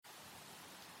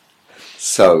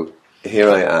So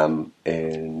here I am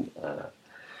in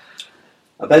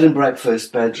a bed and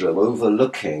breakfast bedroom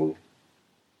overlooking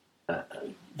the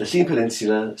Llyn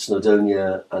Peninsula,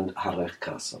 Snowdonia and Harlech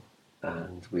Castle.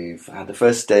 And we've had the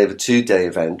first day of a 2-day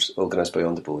event organised by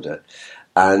On the Border.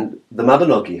 And the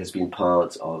Mabinogi has been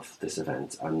part of this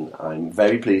event. And I'm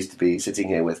very pleased to be sitting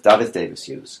here with Dafydd Davies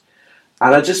Hughes.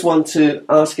 And I just want to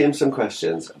ask him some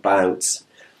questions about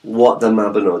what the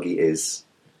Mabinogi is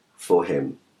for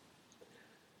him.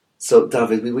 So,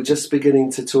 Dafydd, we were just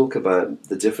beginning to talk about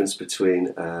the difference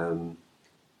between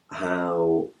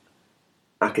how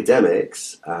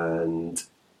academics and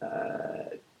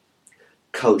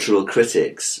cultural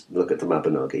critics look at the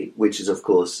Mabinogi, which is, of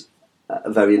course, a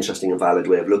very interesting and valid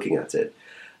way of looking at it.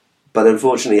 But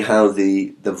unfortunately, how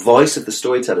the voice of the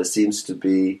storyteller seems to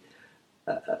be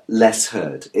less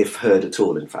heard, if heard at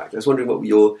all, in fact. I was wondering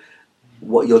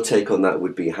what your take on that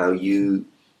would be,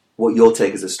 what your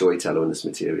take as a storyteller on this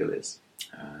material is.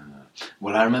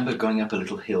 Well, I remember going up a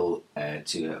little hill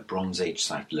to a Bronze Age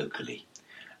site locally,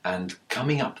 and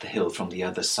coming up the hill from the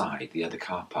other side, the other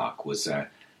car park, was a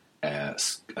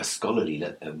scholarly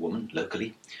woman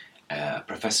locally, a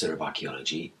professor of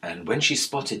archaeology, and when she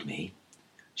spotted me,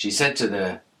 she said to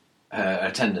her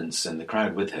attendants and the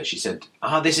crowd with her, she said,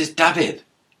 "This is Dafydd."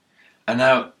 And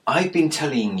now, I've been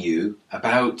telling you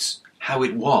about how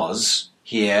it was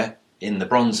here in the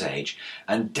Bronze Age,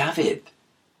 and Dafydd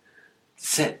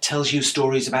tells you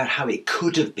stories about how it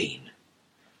could have been.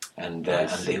 And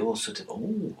they all sort of,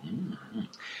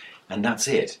 and that's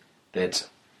it. That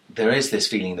there is this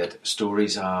feeling that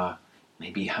stories are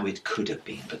maybe how it could have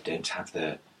been, but don't have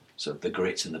the sort of the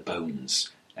grit and the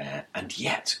bones. And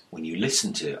yet, when you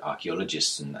listen to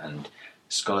archaeologists and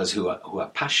scholars who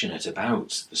are passionate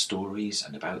about the stories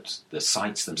and about the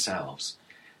sites themselves,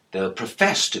 they'll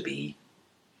profess to be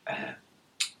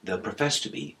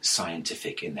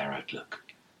scientific in their outlook.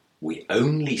 We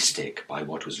only stick by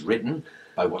what was written,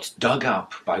 by what's dug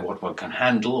up, by what one can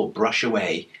handle or brush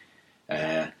away,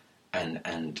 and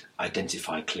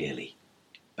identify clearly.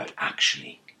 But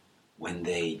actually, when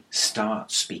they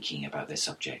start speaking about their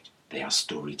subject, they are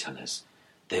storytellers.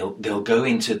 They'll go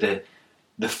into the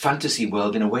fantasy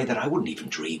world in a way that I wouldn't even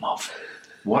dream of.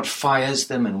 What fires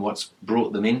them and what's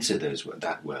brought them into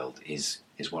that world is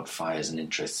what fires and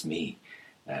interests me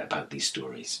about these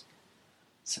stories.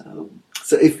 So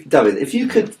if Dafydd, if you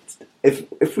could,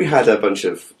 if we had a bunch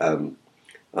of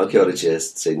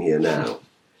archaeologists in here now,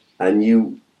 and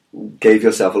you gave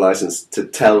yourself a license to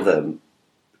tell them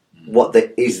what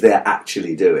they're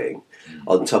actually doing,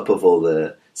 on top of all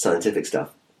the scientific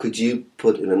stuff, could you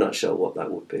put in a nutshell what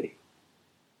that would be?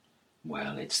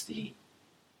 Well, it's the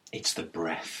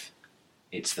breath,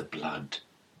 it's the blood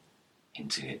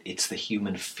into it, it's the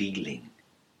human feeling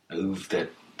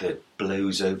that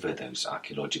blows over those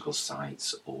archaeological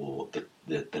sites or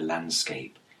the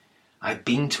landscape. I've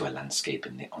been to a landscape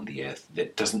on the earth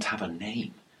that doesn't have a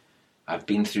name. I've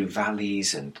been through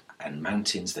valleys and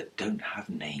mountains that don't have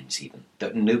names even,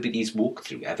 that nobody's walked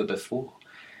through ever before.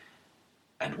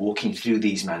 And walking through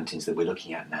these mountains that we're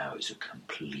looking at now is a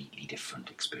completely different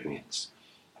experience.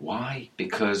 Why?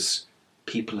 Because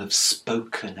people have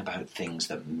spoken about things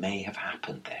that may have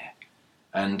happened there.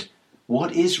 And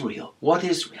what is real? What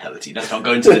is reality? Let's not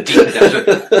go into the deeper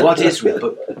depths. What is real?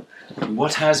 But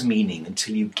what has meaning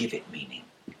until you give it meaning?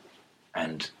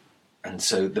 And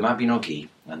so the Mabinogi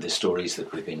and the stories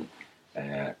that we've been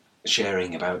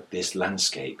sharing about this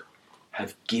landscape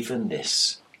have given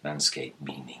this landscape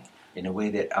meaning in a way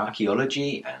that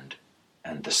archaeology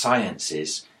and the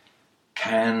sciences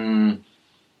can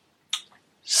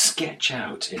sketch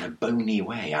out in a bony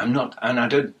way. I don't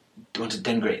want to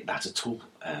denigrate that at all.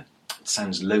 It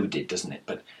sounds loaded, doesn't it?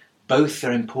 But both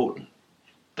are important.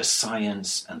 The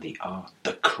science and the art,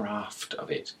 the craft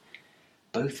of it,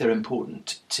 both are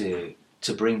important to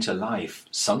bring to life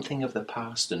something of the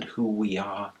past and who we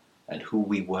are and who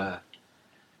we were.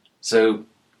 So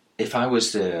if I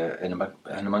was in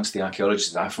amongst the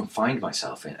archaeologists, I often find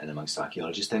myself in amongst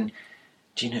archaeologists, then,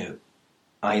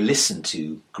 I listen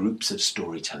to groups of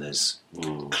storytellers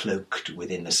cloaked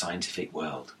within the scientific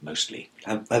world, mostly.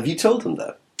 Have you told them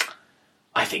that?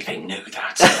 I think they know that.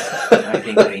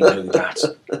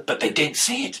 But they don't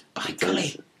say it, by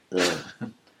golly.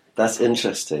 That's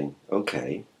interesting.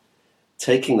 Okay.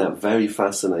 Taking that very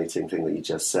fascinating thing that you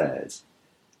just said,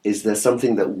 is there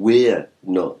something that we're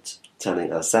not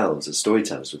telling ourselves as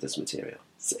storytellers with this material?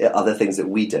 Are there things that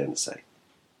we don't say?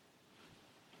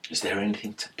 Is there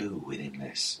anything taboo within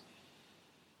this?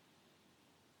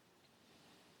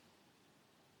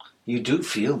 You do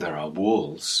feel there are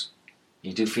walls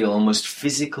You do feel almost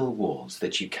physical walls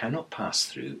that you cannot pass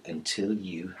through until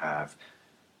you have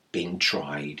been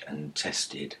tried and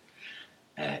tested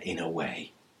in a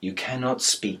way. You cannot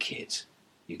speak it.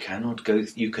 You cannot go.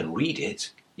 You can read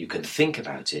it. You can think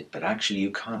about it, but actually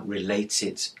you can't relate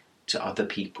it to other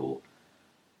people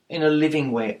in a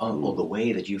living way, or the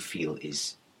way that you feel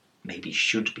is maybe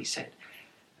should be said,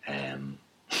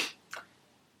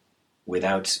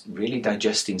 without really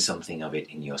digesting something of it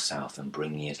in yourself and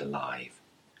bringing it alive.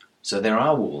 So there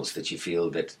are walls that you feel,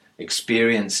 that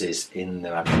experiences in the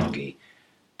Mabinogi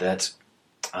that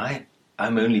I'm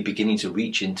only beginning to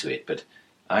reach into it, but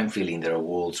I'm feeling there are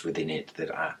walls within it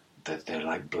that they're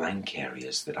like blank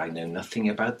areas, that I know nothing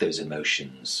about those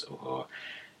emotions or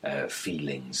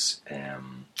feelings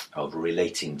of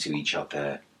relating to each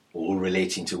other or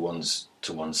relating to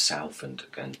oneself and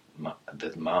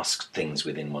the masked things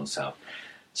within oneself.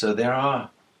 So there are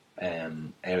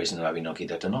areas in the Mabinogi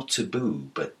that are not taboo,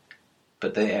 but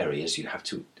they're areas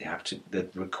that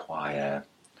require,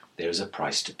 there is a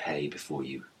price to pay before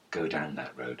you go down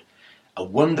that road. A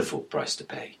wonderful price to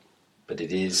pay, but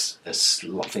it is a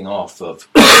sloughing off of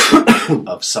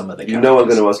of some of the characters. You know I'm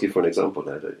going to ask you for an example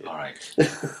now, don't you? All right.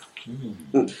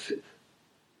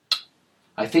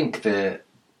 I think the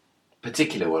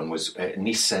particular one was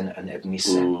Nissen and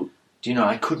Evnissen. Do you know,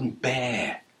 I couldn't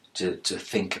bear to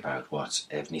think about what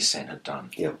Evnissen had done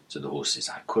to the horses.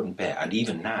 I couldn't bear. And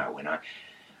even now,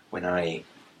 when I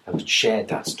have shared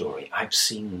that story, I've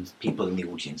seen people in the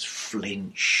audience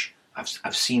flinch.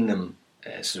 I've seen them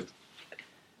sort of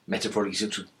metaphorically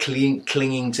sort of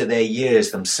clinging to their ears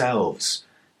themselves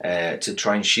to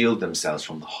try and shield themselves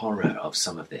from the horror of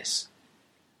some of this.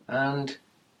 And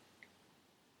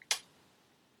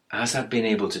as I've been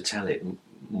able to tell it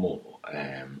more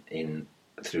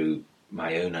through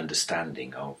my own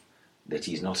understanding of that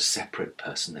he's not a separate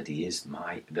person, that he is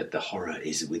that the horror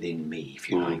is within me, if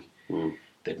you like.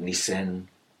 That Nissen,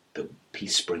 the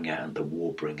peace bringer and the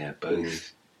war bringer,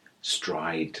 both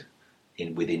stride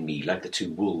within me, like the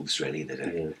two wolves, really, that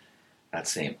are that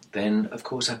same. Then, of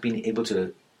course, I've been able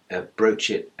to broach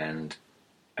it and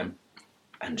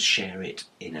share it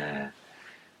in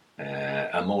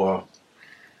a more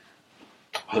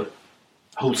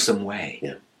wholesome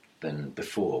way than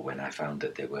before, when I found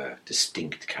that there were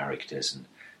distinct characters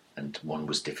and one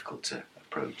was difficult to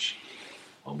approach.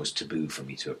 One was taboo for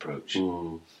me to approach.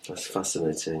 That's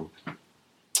fascinating.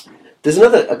 There's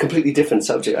a completely different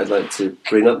subject I'd like to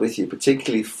bring up with you,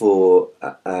 particularly for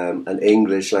an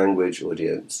English language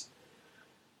audience.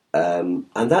 And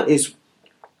that is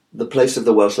the place of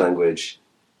the Welsh language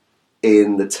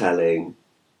in the telling,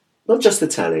 not just the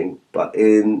telling, but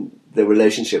in the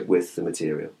relationship with the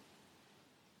material.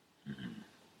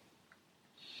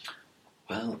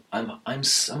 Well, I'm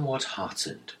somewhat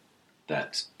heartened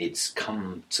that it's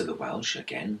come to the Welsh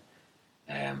again,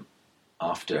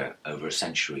 after over a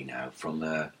century now, from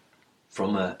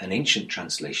an ancient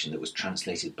translation that was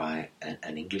translated by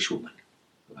an English woman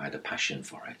who had a passion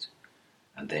for it,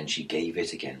 and then she gave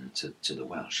it again to the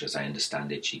Welsh. As I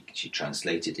understand it, she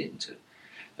translated it into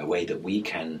a way that we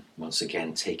can once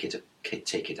again take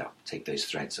those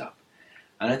threads up.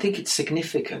 And I think it's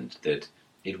significant that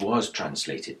it was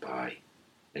translated by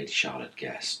Lady Charlotte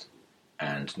Guest,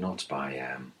 and not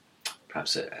by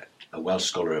perhaps a Welsh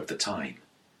scholar of the time.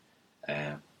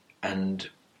 And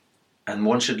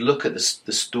one should look at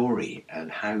the story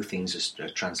and how things are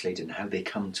translated and how they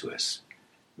come to us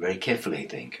very carefully, I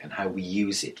think, and how we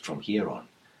use it from here on.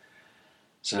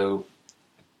 So,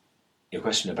 your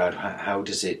question about how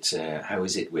is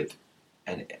it with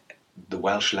the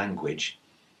Welsh language?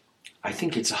 I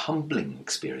think it's a humbling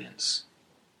experience.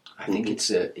 I think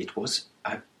it was,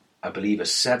 I believe, a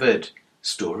severed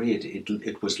story.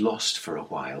 It was lost for a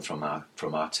while from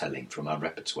our telling, from our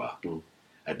repertoire.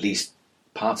 At least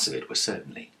parts of it were,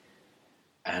 certainly.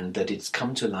 And that it's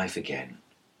come to life again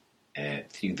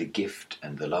through the gift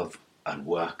and the love and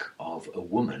work of a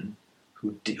woman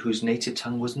whose native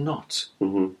tongue was not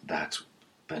that.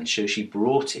 And so she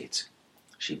brought it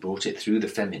through the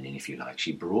feminine, if you like.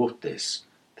 She brought this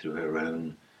through her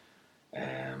own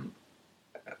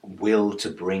will to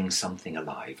bring something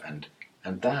alive, and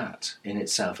that in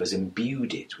itself has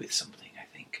imbued it with something, I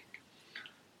think,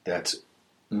 that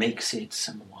makes it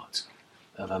somewhat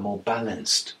of a more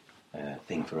balanced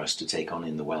thing for us to take on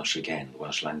in the Welsh again, the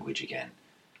Welsh language again.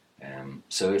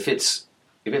 So if it's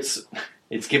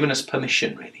given us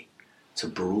permission, really, to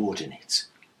broaden it,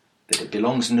 that it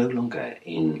belongs no longer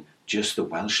in just the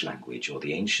Welsh language or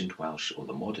the ancient Welsh or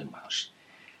the modern Welsh.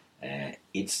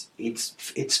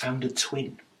 It's found a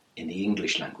twin in the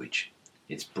English language.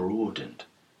 It's broadened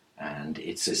And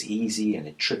it's as easy, and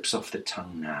it trips off the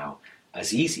tongue now,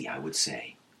 as easy, I would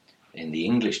say, in the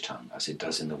English tongue as it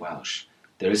does in the Welsh.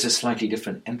 There is a slightly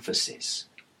different emphasis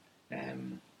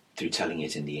through telling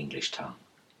it in the English tongue.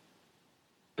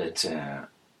 But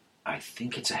I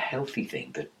think it's a healthy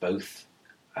thing that both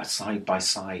are side by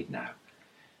side now,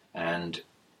 and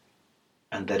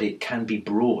that it can be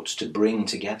brought to bring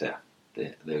together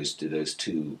those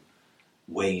two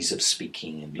ways of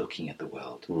speaking and looking at the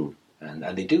world. And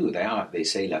they do. They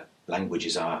say that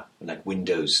languages are like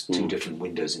windows, two different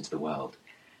windows into the world.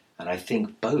 And I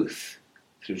think both,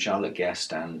 through Charlotte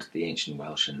Guest and the Ancient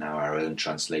Welsh, and now our own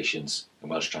translations, the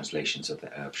Welsh translations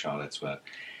of Charlotte's work,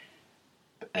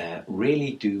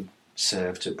 really do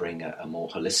serve to bring a more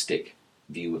holistic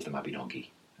view of the Mabinogi,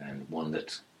 and one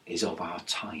that is of our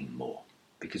time more,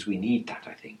 because we need that,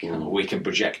 I think. We can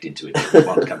project into it if we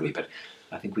want, can't we? But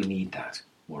I think we need that,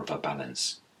 more of a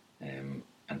balance.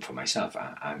 And for myself,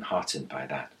 I'm heartened by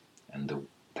that, and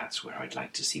that's where I'd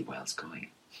like to see Wales going.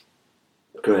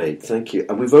 Great, thank you.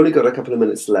 And we've only got a couple of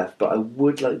minutes left, but I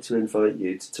would like to invite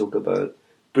you to talk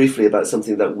briefly about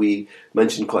something that we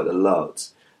mentioned quite a lot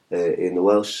in the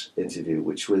Welsh interview,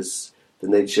 which was the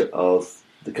nature of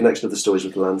the connection of the stories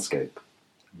with the landscape.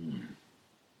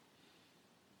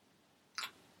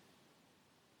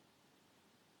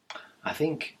 I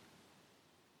think,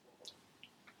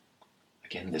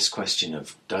 again, this question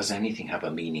of does anything have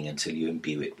a meaning until you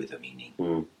imbue it with a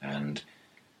meaning? And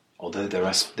although there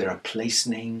are place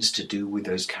names to do with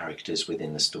those characters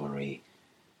within the story,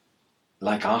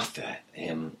 like Arthur,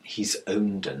 he's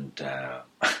owned and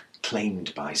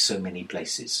claimed by so many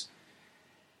places.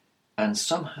 And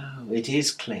somehow it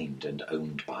is claimed and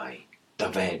owned by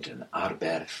Dyfed and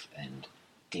Arberth and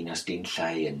Dinas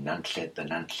Dinllai and Nantlle, the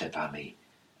Nantlle Valley,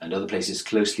 and other places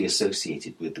closely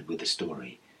associated with the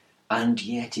story. And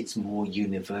yet it's more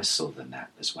universal than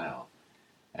that as well.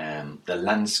 The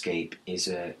landscape is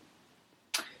a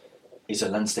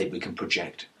landscape we can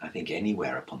project, I think,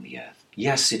 anywhere upon the earth.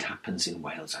 Yes, it happens in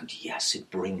Wales, and yes,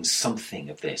 it brings something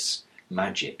of this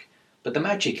magic. But the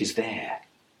magic is there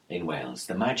in Wales.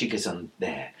 The magic is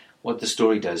there. What the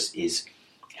story does is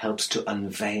helps to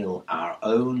unveil our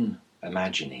own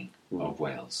imagining of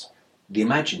Wales. The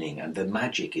imagining and the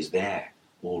magic is there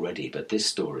already, but this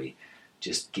story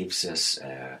just gives us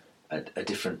a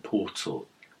different portal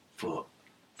for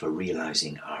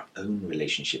realising our own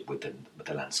relationship with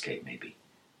the landscape, maybe,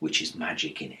 which is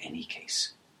magic in any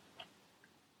case.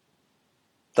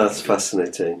 That's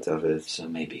fascinating, David. So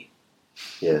maybe.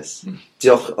 Yes.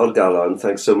 Diolch o'r galon.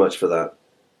 Thanks so much for that.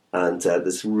 And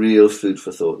there's real food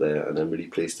for thought there, and I'm really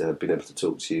pleased to have been able to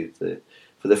talk to you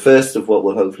for the first of what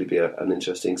will hopefully be an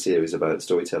interesting series about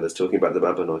storytellers talking about the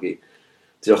Mabinogi.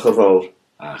 Diolch yn fawr.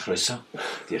 A chroeso.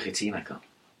 Diolch I ti, Michael.